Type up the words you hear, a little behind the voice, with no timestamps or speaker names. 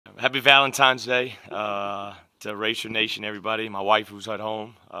Happy Valentine's Day to Racer Nation, everybody. My wife who's at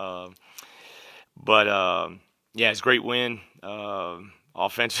home. Yeah, it's a great win.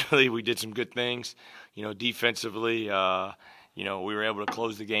 Offensively, we did some good things. Defensively, we were able to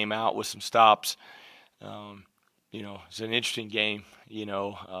close the game out with some stops. It's an interesting game. A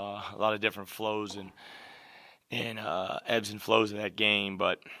lot of different flows and ebbs and flows of that game,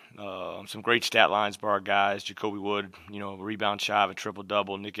 but some great stat lines by our guys. Jacoby Wood, rebound shy of a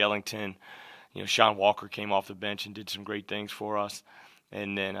triple-double. Nick Ellington, Sean Walker came off the bench and did some great things for us.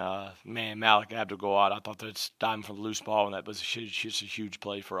 And then, Malik Abdul-Gawad, I thought that's diving for the loose ball, and that was just a huge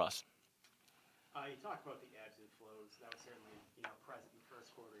play for us. You talked about the ebbs and flows. That was certainly, present in the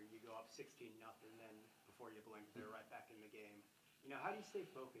first quarter. You go up 16-0, then before you blink, they're right back in the game. How do you stay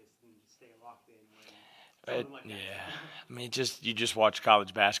focused and stay locked in when you just watch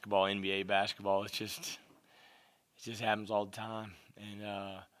college basketball, NBA basketball. It just happens all the time, and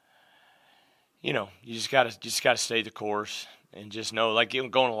you just gotta stay the course and just know, like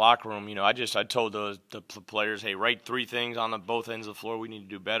even going to the locker room. I told the players, hey, write 3 things on both ends of the floor we need to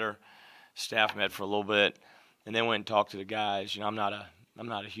do better. Staff met for a little bit, and then went and talked to the guys. I'm not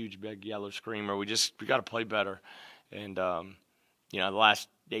a huge big yellow screamer. We got to play better, and the last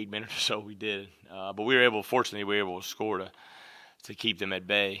 8 minutes or so we did, but fortunately we were able to score to keep them at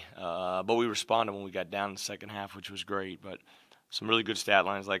bay. But we responded when we got down in the second half, which was great. But some really good stat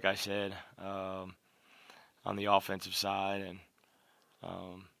lines, like I said, on the offensive side, and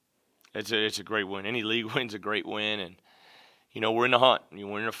it's a great win. Any league win's a great win, and we're in the hunt.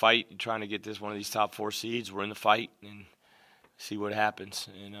 We're in a fight. You're trying to get one of these top 4 seeds. We're in the fight and see what happens,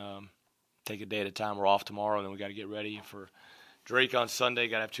 and take a day at a time. We're off tomorrow, and then we got to get ready for Drake on Sunday.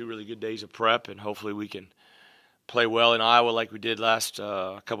 Got to have 2 really good days of prep, and hopefully we can play well in Iowa like we did last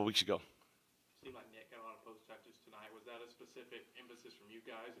couple weeks ago. Seemed like Nick got a lot of post touches tonight. Was that a specific emphasis from you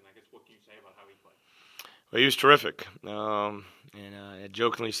guys? And I guess what can you say about how he played? Well, he was terrific. I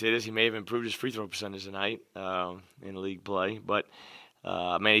jokingly say this: he may have improved his free throw percentage tonight in league play. But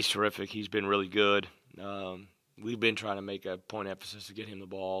he's terrific. He's been really good. We've been trying to make a point emphasis to get him the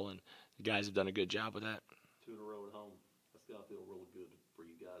ball, and the guys have done a good job with that. 2 in a row at home. That's got to feel really good for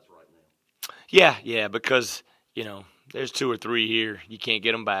you guys right now. Yeah, because there's 2 or 3 here. You can't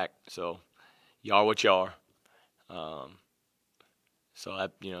get them back, so you are what you are. So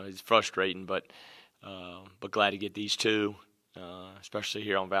that it's frustrating, but glad to get these 2, especially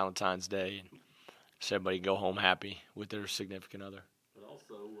here on Valentine's Day, and so everybody can go home happy with their significant other. But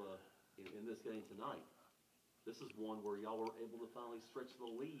also in this game tonight, this is one where y'all were able to finally stretch the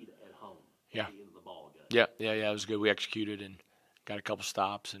lead at home at the end of the ball game. Yeah, it was good. We executed and got a couple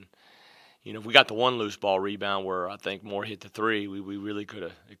stops, and if we got the 1 loose ball rebound where I think Moore hit the 3, we really could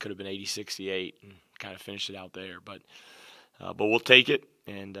have. It could have been 80-68 and kind of finished it out there. But we'll take it,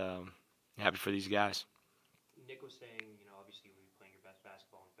 and happy for these guys. Nick was saying, obviously you'll be playing your best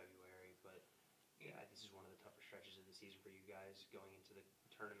basketball in February, but this is one of the tougher stretches of the season for you guys going into the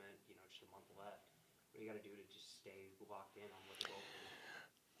tournament. Just a month left. What do you got to do to just stay locked in on what the goal is?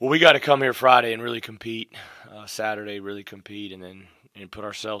 Well, we got to come here Friday and really compete. Saturday, really compete, and put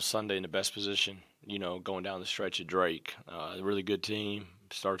ourselves Sunday in the best position. Going down the stretch at Drake, a really good team.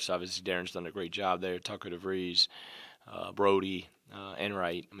 Starts obviously Darren's done a great job there. Tucker DeVries, Brody,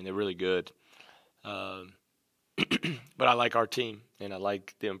 Enright. They're really good. But I like our team, and I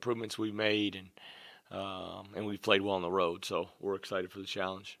like the improvements we've made, and we've played well on the road, so we're excited for the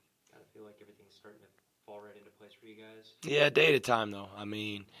challenge. I feel like everything's starting to fall right into place for you guys. Yeah, day at a time, though.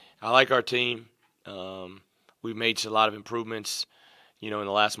 I like our team. We've made a lot of improvements, in the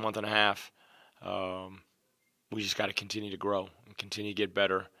last month and a half. We just got to continue to grow and continue to get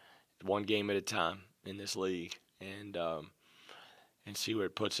better, 1 game at a time in this league, and see where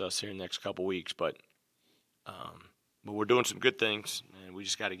it puts us here in the next couple weeks. But we're doing some good things, and we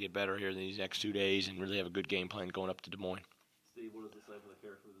just got to get better here in these next 2 days and really have a good game plan going up to Des Moines. Steve, what does it say for the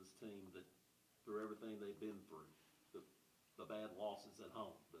character of this team that through everything they've been through, the bad losses at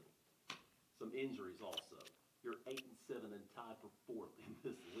home, but some injuries also, you're 8-7 and tied for 4th in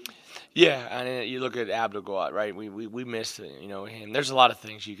this league? Yeah, and you look at Abdul-Gawad, right? We missed him. There's a lot of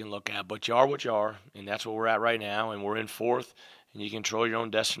things you can look at, but you are what you are, and that's where we're at right now, and we're in 4th, and you control your own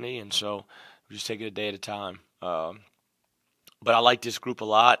destiny, and so we just take it a day at a time. But I like this group a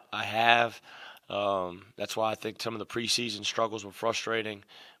lot. I have. That's why I think some of the preseason struggles were frustrating.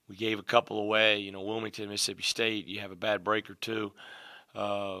 We gave a couple away. Wilmington, Mississippi State, you have a bad break or 2.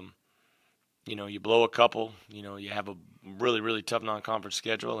 You blow a couple. You have a really, really tough non-conference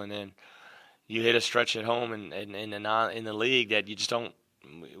schedule, and then you hit a stretch at home in the league that you just don't,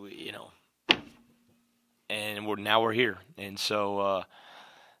 and we're here. And so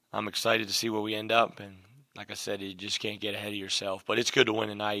I'm excited to see where we end up. And like I said, you just can't get ahead of yourself. But it's good to win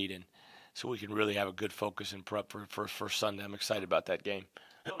tonight, and so we can really have a good focus and prep for Sunday. I'm excited about that game.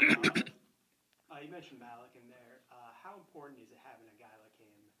 You mentioned Malik in there. How important is it having a guy like him,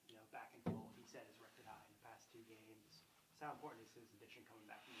 back and forth? He set his record high in the past 2 games. So how important is his addition coming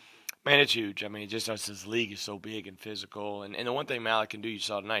back from the Man, it's huge. I mean, just us, this league is so big and physical. And the one thing Malik can do, you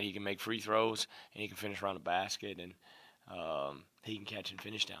saw tonight, he can make free throws, and he can finish around the basket, and he can catch and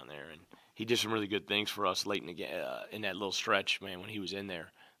finish down there. And he did some really good things for us late in that little stretch, man, when he was in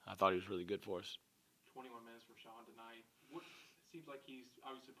there. I thought he was really good for us. 21 minutes for Sean tonight. It seems like he's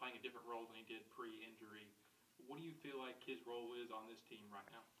obviously playing a different role than he did pre-injury. What do you feel like his role is on this team right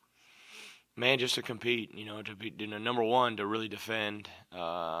now? Man, just to compete, to be number one, to really defend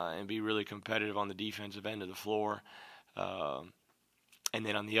and be really competitive on the defensive end of the floor, and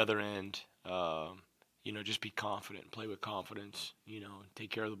then on the other end, just be confident, play with confidence, take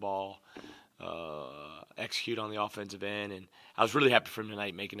care of the ball, execute on the offensive end. And I was really happy for him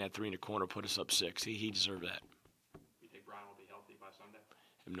tonight, making that 3 in the corner, put us up 6. He deserved that. You think Brian will be healthy by Sunday?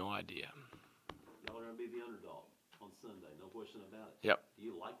 I have no idea. Y'all are going to be the underdog on Sunday, no question about it. Yep. Do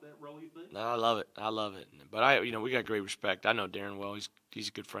you like that role, you think? No, I love it. I love it. But we got great respect. I know Darren well. He's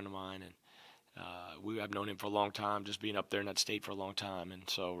a good friend of mine, and I've known him for a long time, just being up there in that state for a long time, and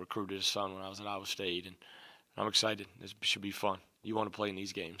so recruited his son when I was at Iowa State, and I'm excited. This should be fun. You want to play in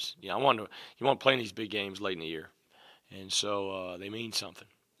these games. You want to play in these big games late in the year, and so they mean something.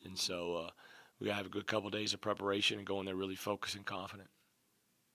 And so we got to have a good couple of days of preparation and go in there really focused and confident.